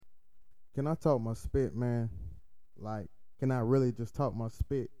Can I talk my spit, man? Like, can I really just talk my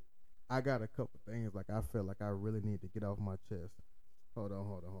spit? I got a couple things like I feel like I really need to get off my chest. Hold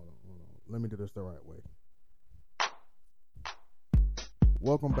on. Let me do this the right way.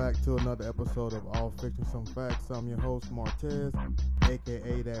 Welcome back to another episode of All Fiction Some Facts. I'm your host Martez,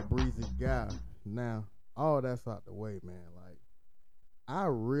 aka that breezy guy. Now, all that's out the way, man. Like, I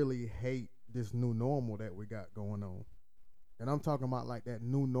really hate this new normal that we got going on. And I'm talking about like that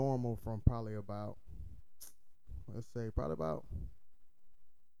new normal from probably about, let's say, probably about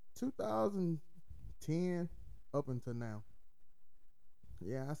 2010 up until now.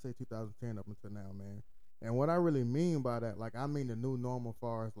 Yeah, I say 2010 up until now, man. And what I really mean by that, like, I mean the new normal,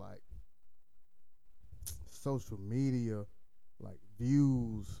 far as like social media, like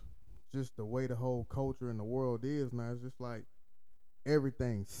views, just the way the whole culture in the world is now. It's just like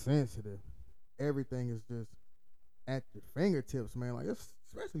everything's sensitive. Everything is just at your fingertips, man. Like, it's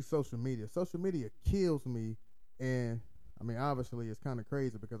especially social media. Social media kills me, and I mean, obviously, it's kind of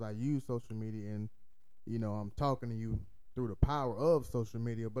crazy because I use social media, and I'm talking to you through the power of social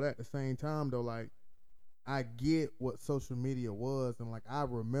media. But at the same time, though, like, I get what social media was, and like I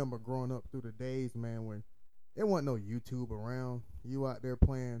remember growing up through the days, man, when there wasn't no YouTube around. You out there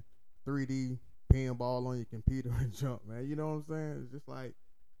playing 3D pinball on your computer and jump, man. You know what I'm saying? It's just like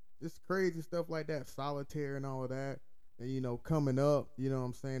just crazy stuff like that, solitaire and all of that. And coming up, you know what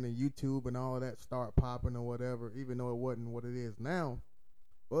I'm saying, and YouTube and all of that start popping or whatever, even though it wasn't what it is now.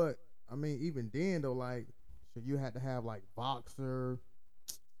 But I mean, even then though, like, so you had to have like Voxer,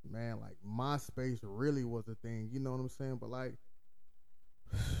 man, like MySpace really was a thing, you know what I'm saying? But like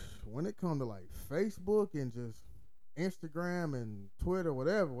when it comes to like Facebook and just Instagram and Twitter,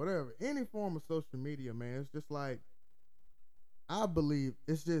 whatever, any form of social media, man, it's just like I believe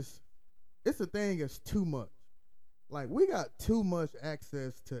it's a thing that's too much. Like, we got too much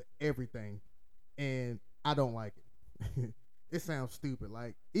access to everything, and I don't like it. It sounds stupid.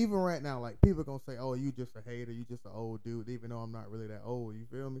 Like, even right now, like, people gonna say, "Oh, you just a hater. You just an old dude," even though I'm not really that old. You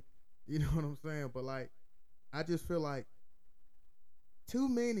feel me? You know what I'm saying? But like, I just feel like too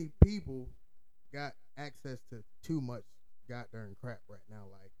many people got access to too much goddamn crap right now.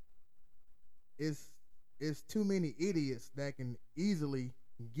 Like, it's it's too many idiots that can easily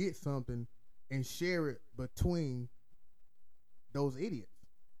get something and share it between those idiots.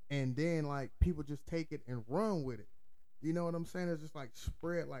 And then like people just take it and run with it. You know what I'm saying? It's just like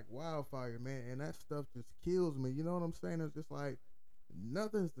spread like wildfire, man. And that stuff just kills me. You know what I'm saying? It's just like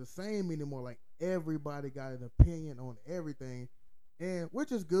nothing's the same anymore. Like, everybody got an opinion on everything. And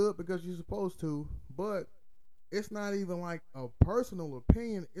which is good because you're supposed to, but it's not even like a personal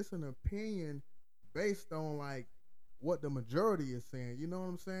opinion. It's an opinion based on like what the majority is saying. You know what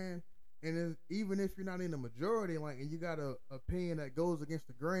I'm saying? And even if you're not in the majority, like, and you got a opinion that goes against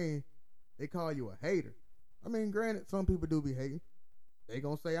the grain, they call you a hater. I mean, granted, some people do be hating. They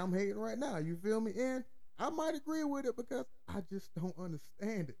gonna say I'm hating right now. You feel me? And I might agree with it because I just don't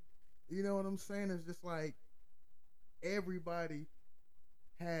understand it. You know what I'm saying? It's just like everybody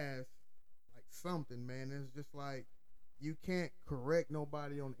has like something, man. It's just like you can't correct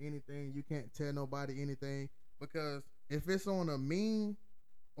nobody on anything. You can't tell nobody anything because if it's on a meme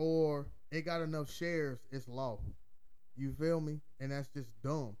or it got enough shares, it's law. You feel me? And that's just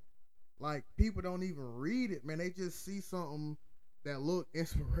dumb. Like, people don't even read it, man. They just see something that look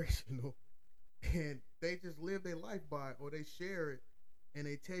inspirational and they just live their life by it, or they share it and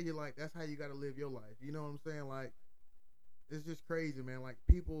they tell you like that's how you got to live your life. You know what I'm saying? Like, it's just crazy, man. Like,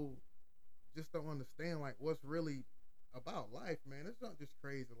 people just don't understand like what's really about life, man. It's not just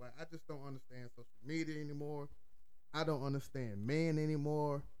crazy. Like, I just don't understand social media anymore. I don't understand men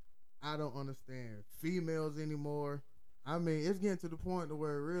anymore. I don't understand females anymore. I mean, it's getting to the point to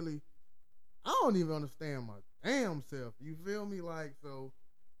where really I don't even understand my damn self. You feel me? Like, so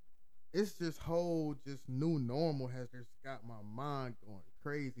it's just whole just new normal has just got my mind going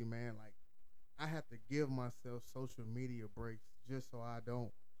crazy, man. Like, I have to give myself social media breaks just so I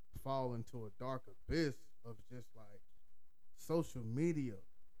don't fall into a dark abyss of just like social media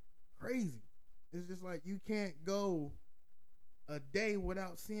crazy. It's just like you can't go a day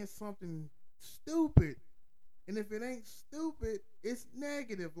without seeing something stupid. And if it ain't stupid, it's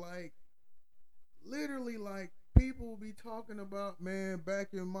negative. Like, literally, like, people will be talking about, man,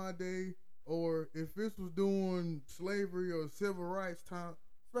 back in my day, or if this was doing slavery or civil rights time,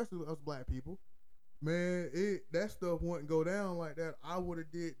 especially us black people, man, that stuff wouldn't go down like that. I would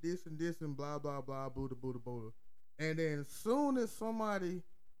have did this and this and blah blah blah, Buddha Buddha Buddha. And then soon as somebody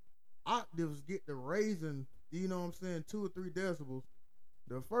octaves get to raising, you know what I'm saying, 2 or 3 decibels,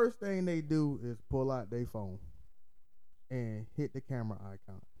 the first thing they do is pull out their phone and hit the camera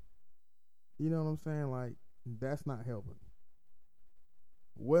icon. You know what I'm saying? Like, that's not helping.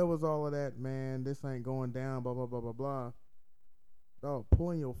 Where was all of that, man? This ain't going down, blah, blah, blah, blah, blah. Dog,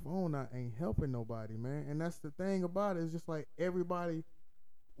 pulling your phone out ain't helping nobody, man. And that's the thing about it. It's just like everybody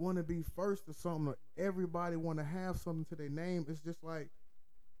want to be first or something, or everybody want to have something to their name. It's just like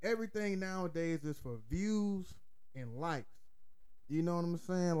everything nowadays is for views and likes. You know what I'm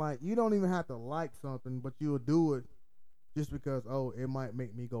saying? Like, you don't even have to like something, but you'll do it just because, oh, it might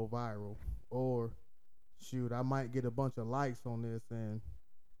make me go viral. Or, shoot, I might get a bunch of likes on this. And,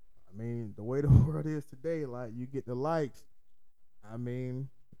 I mean, the way the world is today, like, you get the likes. I mean,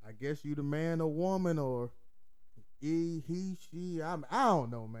 I guess you the man or woman, or he, she. I don't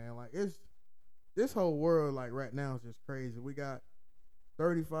know, man. Like, it's this whole world, like, right now is just crazy. We got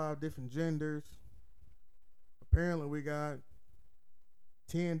 35 different genders. Apparently, we got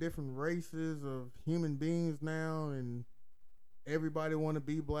 10 different races of human beings now, and everybody want to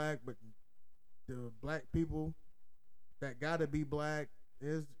be black, but the black people that gotta be black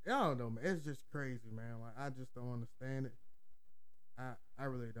is, I don't know, man. It's just crazy, man. Like, I just don't understand it. I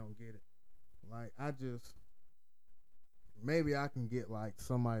really don't get it. Like, I just, maybe I can get like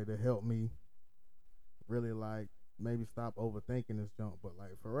somebody to help me really, like, maybe stop overthinking this junk. But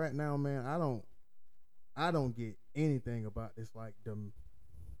like, for right now, man, I don't get anything about this. Like, the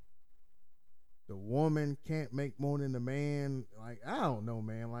woman can't make more than the man. Like, I don't know,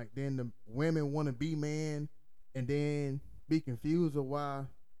 man. Like, then the women want to be man, and then be confused of why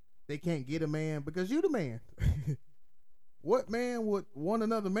they can't get a man because you the man. What man would want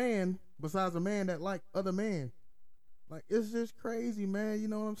another man besides a man that like other men? Like, it's just crazy, man. You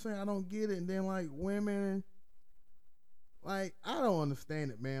know what I'm saying? I don't get it. And then, like, women, like, I don't understand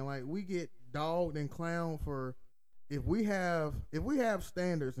it, man. Like, we get dogged and clowned for if we have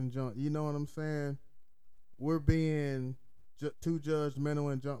standards and junk. You know what I'm saying? We're being too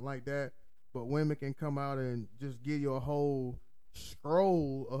judgmental and junk like that. But women can come out and just give you a whole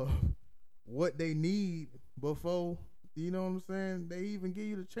scroll of what they need before, you know what I'm saying, they even give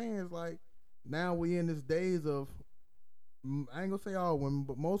you the chance. Like, now we in this days of, I ain't gonna say all women,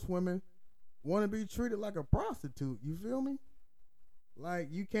 but most women want to be treated like a prostitute. You feel me? Like,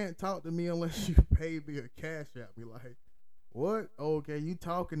 you can't talk to me unless you pay me a cash app. Be like, what? Okay, you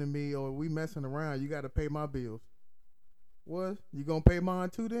talking to me or we messing around? You got to pay my bills. What? You gonna pay mine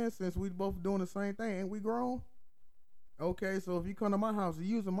too then? Since we both doing the same thing, ain't we grown? Okay, so if you come to my house, you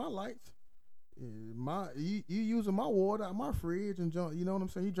using my lights, you using my water out my fridge and junk. You know what I'm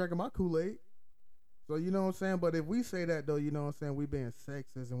saying? You drinking my Kool-Aid. So, you know what I'm saying? But if we say that, though, you know what I'm saying, we being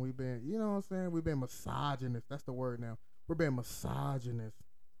sexist and we being, you know what I'm saying, we being misogynist. That's the word now. We're being misogynist.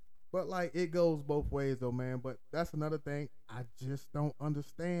 But, like, it goes both ways, though, man. But that's another thing I just don't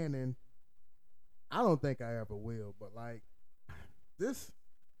understand, and I don't think I ever will. But, like, this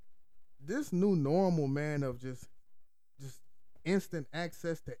new normal, man, of just instant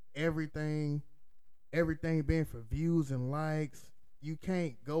access to everything being for views and likes. You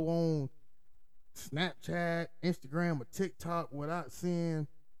can't go on Snapchat, Instagram, or TikTok without seeing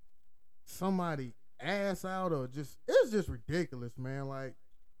somebody ass out, or just, it's just ridiculous, man. Like,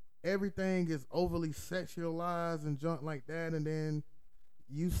 everything is overly sexualized and junk like that, and then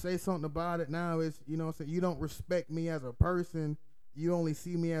you say something about it, now it's, you know what I'm saying, you don't respect me as a person, you only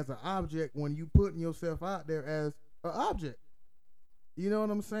see me as an object when you putting yourself out there as an object. You know what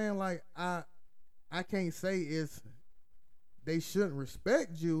I'm saying? Like, I can't say it's, they shouldn't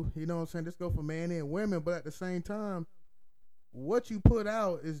respect you. You know what I'm saying? This go for men and women, but at the same time, what you put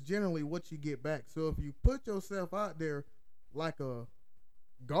out is generally what you get back. So if you put yourself out there like a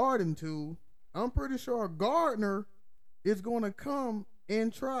garden tool, I'm pretty sure a gardener is going to come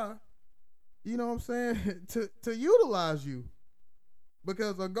and try, you know what I'm saying, to utilize you,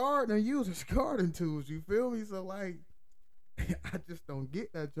 because a gardener uses garden tools. You feel me? So, like, I just don't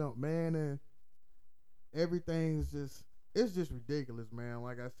get that jump, man. And everything's just, it's just ridiculous, man.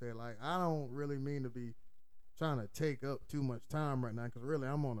 Like I said, like, I don't really mean to be trying to take up too much time right now, because really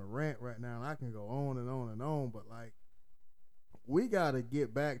I'm on a rant right now and I can go on and on and on. But, like, we got to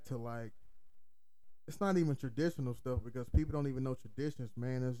get back to, like, it's not even traditional stuff, because people don't even know traditions,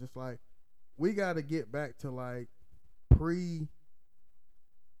 man. It's just like, we got to get back to, like, pre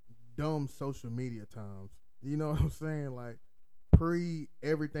dumb social media times. You know what I'm saying? Like, pre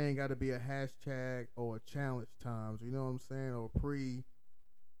everything got to be a hashtag or a challenge times. You know what I'm saying? Or pre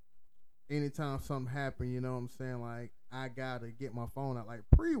anytime something happen, you know what I'm saying? Like, I got to get my phone out. Like,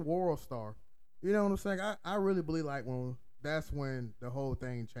 pre World Star. You know what I'm saying? I really believe, like, that's when the whole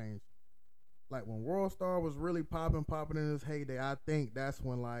thing changed. Like, when World Star was really popping in its heyday, I think that's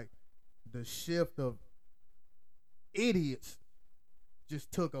when, like, the shift of idiots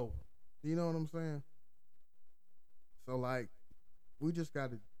just took over. You know what I'm saying? So like, we just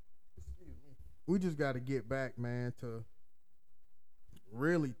got to, we just got to get back, man, to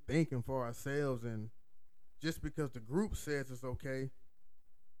really thinking for ourselves. And just because the group says it's okay,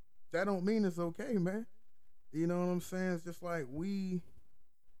 that don't mean it's okay, man. You know what I'm saying? It's just like we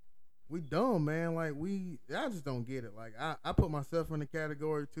dumb, man. Like I just don't get it. Like I put myself in the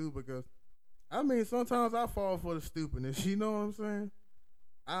category too because I mean sometimes I fall for the stupidness. You know what I'm saying?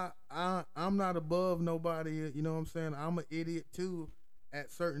 I'm not above nobody. You know what I'm saying? I'm an idiot too at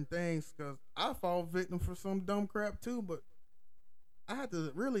certain things because I fall victim for some dumb crap too. But I have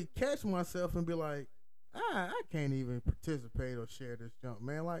to really catch myself and be like, I can't even participate or share this junk,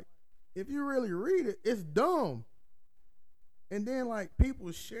 man. Like if you really read it, it's dumb. And then like people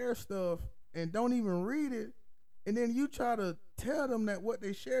share stuff and don't even read it, and then you try to tell them that what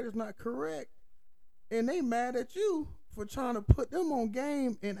they shared is not correct, and they mad at you for trying to put them on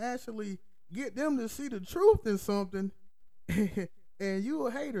game and actually get them to see the truth in something, and you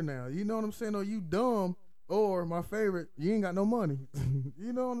a hater now. You know what I'm saying? Or you dumb, or my favorite, you ain't got no money.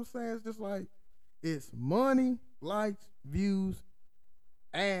 You know what I'm saying? It's just like it's money, likes, views,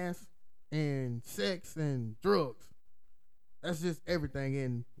 ass, and sex and drugs. That's just everything.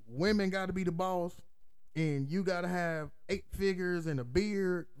 And women got to be the boss, and you got to have 8 figures and a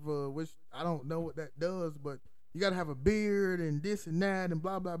beard, for which I don't know what that does, but you got to have a beard and this and that and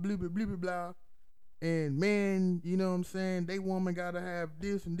blah blah blah blah blah blah blah. And men, you know what I'm saying? They woman got to have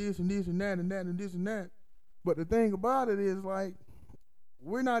this and this and this and that and that and this and that. But the thing about it is like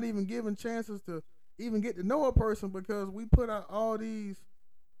we're not even given chances to even get to know a person because we put out all these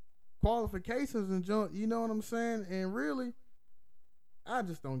qualifications and junk. You know what I'm saying? And really, I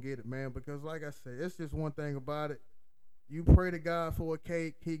just don't get it, man, because like I said, it's just one thing about it. You pray to God for a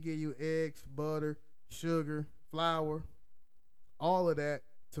cake, he give you eggs, butter, sugar, flour, all of that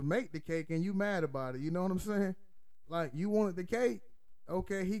to make the cake, and you mad about it. You know what I'm saying? Like you wanted the cake,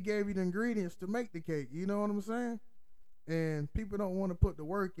 okay, he gave you the ingredients to make the cake. You know what I'm saying? And people don't want to put the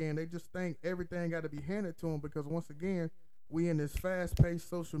work in. They just think everything got to be handed to them because once again, we in this fast-paced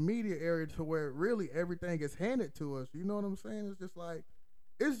social media area to where really everything is handed to us. You know what I'm saying? It's just like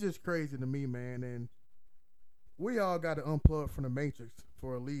it's just crazy to me, man. And we all got to unplug from the matrix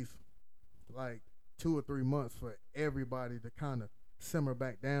for at least like 2 or 3 months for everybody to kind of simmer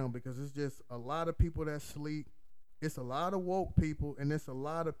back down because it's just a lot of people that sleep. It's a lot of woke people, and it's a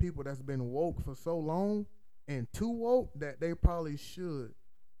lot of people that's been woke for so long and too woke that they probably should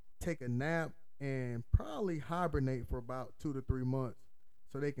take a nap and probably hibernate for about 2 to 3 months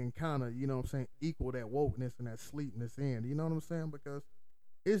so they can kind of, you know what I'm saying, equal that wokeness and that sleepness in. You know what I'm saying? Because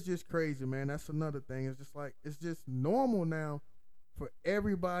it's just crazy, man. That's another thing. It's just like, it's just normal now for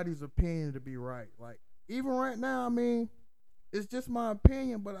everybody's opinion to be right. Like, even right now, I mean, it's just my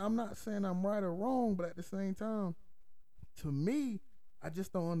opinion, but I'm not saying I'm right or wrong, but at the same time, to me, I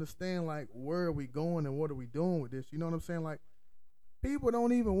just don't understand, like, where are we going and what are we doing with this? You know what I'm saying? Like, people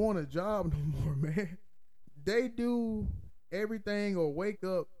don't even want a job no more, man. They do everything or wake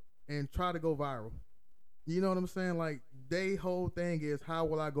up and try to go viral. You know what I'm saying? Like, they whole thing is, how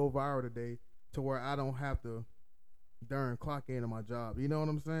will I go viral today to where I don't have to darn clock into my job? You know what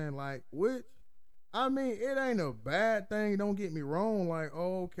I'm saying? Like, which, I mean, it ain't a bad thing. Don't get me wrong. Like,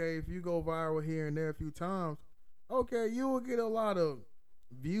 oh, okay, if you go viral here and there a few times, okay, you will get a lot of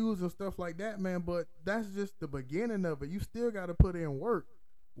views and stuff like that, man. But that's just the beginning of it. You still got to put in work.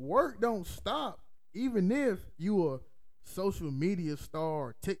 Work don't stop, even if you a social media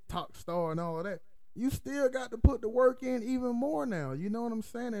star, TikTok star, and all of that. You still got to put the work in even more now. You know what I'm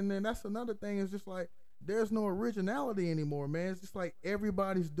saying? And then that's another thing. It's just like there's no originality anymore, man. It's just like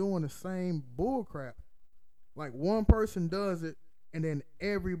everybody's doing the same bull crap. Like one person does it, and then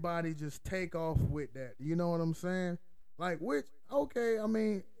everybody just take off with that. You know what I'm saying? Like, which, okay, I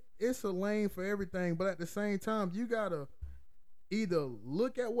mean, it's a lane for everything, but at the same time, you gotta either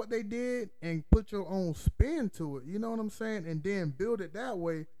look at what they did and put your own spin to it. You know what I'm saying? And then build it that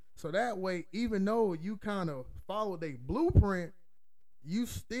way. So that way, even though you kind of follow their blueprint, you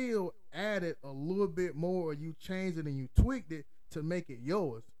still added a little bit more, or you changed it and you tweaked it to make it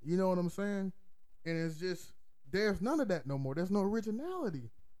yours. You know what I'm saying? And it's just, there's none of that no more. There's no originality.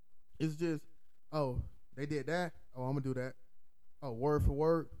 It's just, oh, they did that. Oh, I'm going to do that. Oh, word for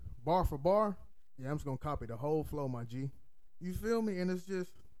word, bar for bar. Yeah, I'm just going to copy the whole flow, my G. You feel me? And it's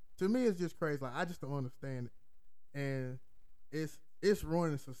just, to me, it's just crazy. Like, I just don't understand it. And it's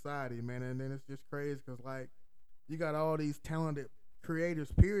ruining society, man. And then it's just crazy because, like, you got all these talented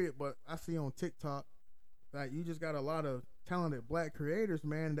creators, period. But I see on TikTok, like, you just got a lot of talented black creators,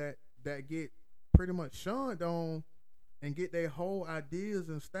 man, that get pretty much shunned on and get their whole ideas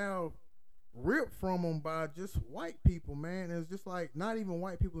and style ripped from them by just white people, man. And it's just like not even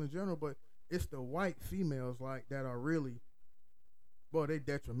white people in general, but it's the white females like that are really, boy, they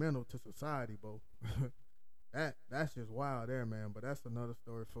detrimental to society, bro. That's just wild there, man. But that's another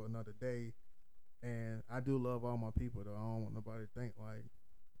story for another day. And I do love all my people though. I don't want nobody to think like,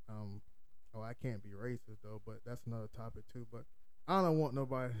 um, oh, I can't be racist though. But that's another topic too. But I don't want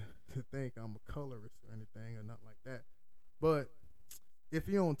nobody to think I'm a colorist or anything or nothing like that. But if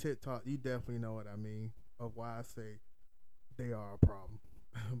you're on TikTok, you definitely know what I mean of why I say they are a problem.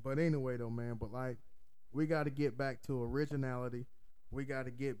 But anyway, though, man. But like, we got to get back to originality. We got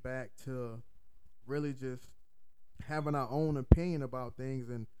to get back to really just having our own opinion about things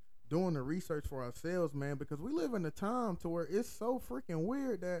and doing the research for ourselves, man. Because we live in a time to where it's so freaking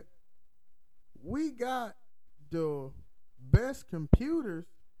weird that we got the best computers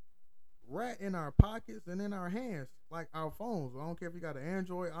right in our pockets and in our hands, like our phones. I don't care if you got an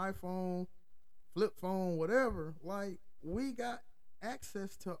Android, iPhone, flip phone, whatever. Like we got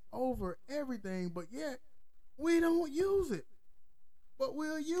access to over everything, but yet we don't use it. But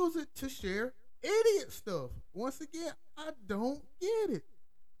we'll use it to share idiot stuff. Once again, I don't get it.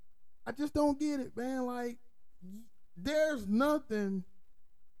 I just don't get it, man. Like there's nothing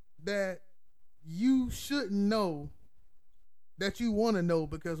that you shouldn't know that you want to know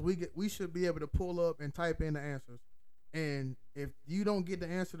because we should be able to pull up and type in the answers. And if you don't get the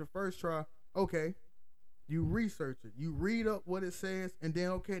answer the first try, okay, you research it, you read up what it says, and then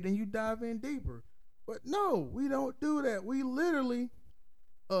okay, then you dive in deeper. But no, we don't do that. We literally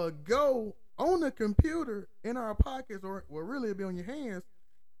go on the computer in our pockets, or well, really it'll be on your hands,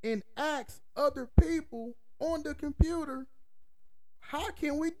 and ask other people on the computer, how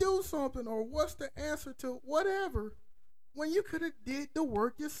can we do something, or what's the answer to whatever, when you could have did the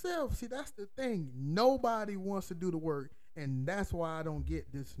work yourself. See, that's the thing. Nobody wants to do the work, and that's why I don't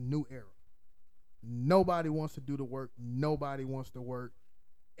get this new era. Nobody wants to do the work. Nobody wants to work.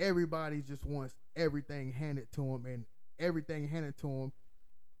 Everybody just wants everything handed to them, and everything handed to them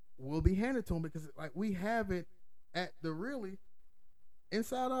will be handed to them because like we have it at the really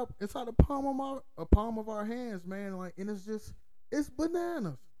inside the palm of our hands, man. Like, and it's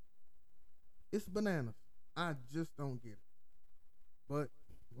bananas. It's bananas. I just don't get it. But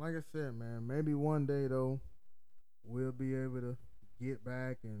like I said, man, maybe one day though we'll be able to get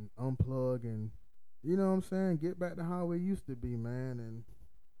back and unplug and you know what I'm saying, get back to how it used to be, man. And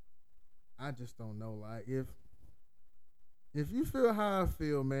I just don't know. Like if you feel how I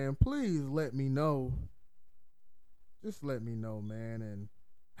feel, man, please let me know. Just let me know, man. And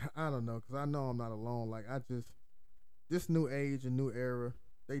I don't know, cause I know I'm not alone. Like I just this new age and new era,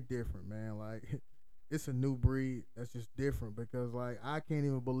 they different, man. Like it's a new breed that's just different because like I can't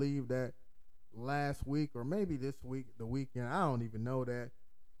even believe that last week or maybe this week, the weekend, I don't even know that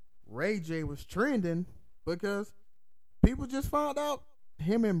Ray J was trending because people just found out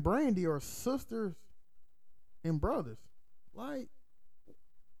him and Brandy are sisters and brothers. Like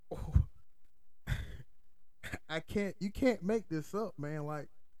you can't make this up, man. Like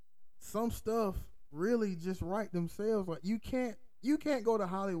some stuff really just write themselves. Like you can't go to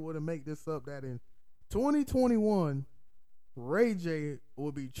Hollywood and make this up that in 2021 Ray J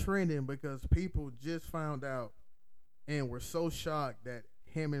will be trending because people just found out and were so shocked that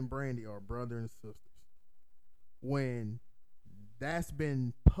him and Brandy are brother and sisters. When that's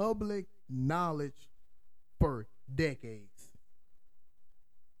been public knowledge for decades.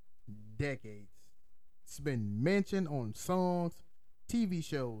 Decades. It's been mentioned on songs, TV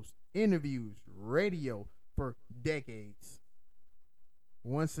shows, interviews, radio for decades.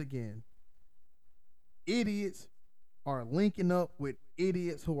 Once again, idiots are linking up with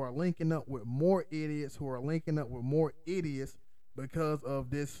idiots who are linking up with more idiots who are linking up with more idiots because of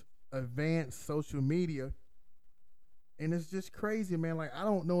this advanced social media. And it's just crazy, man. Like, I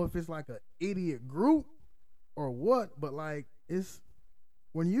don't know if it's like an idiot group or what, but like it's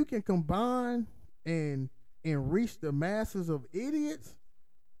when you can combine and reach the masses of idiots,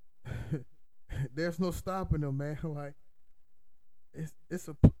 there's no stopping them, man. Like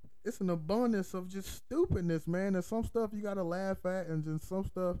it's an abundance of just stupidness, man. There's some stuff you gotta laugh at, and then some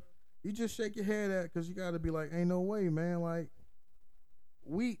stuff you just shake your head at because you gotta be like, ain't no way, man. Like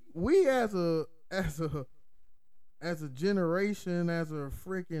we as a generation, as a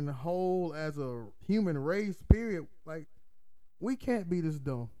freaking whole, as a human race, period, like we can't be this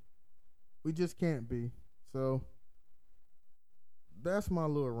dumb. We just can't be. So that's my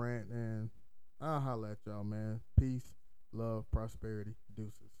little rant, and I'll holla at y'all, man. Peace, love, prosperity,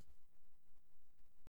 deuces.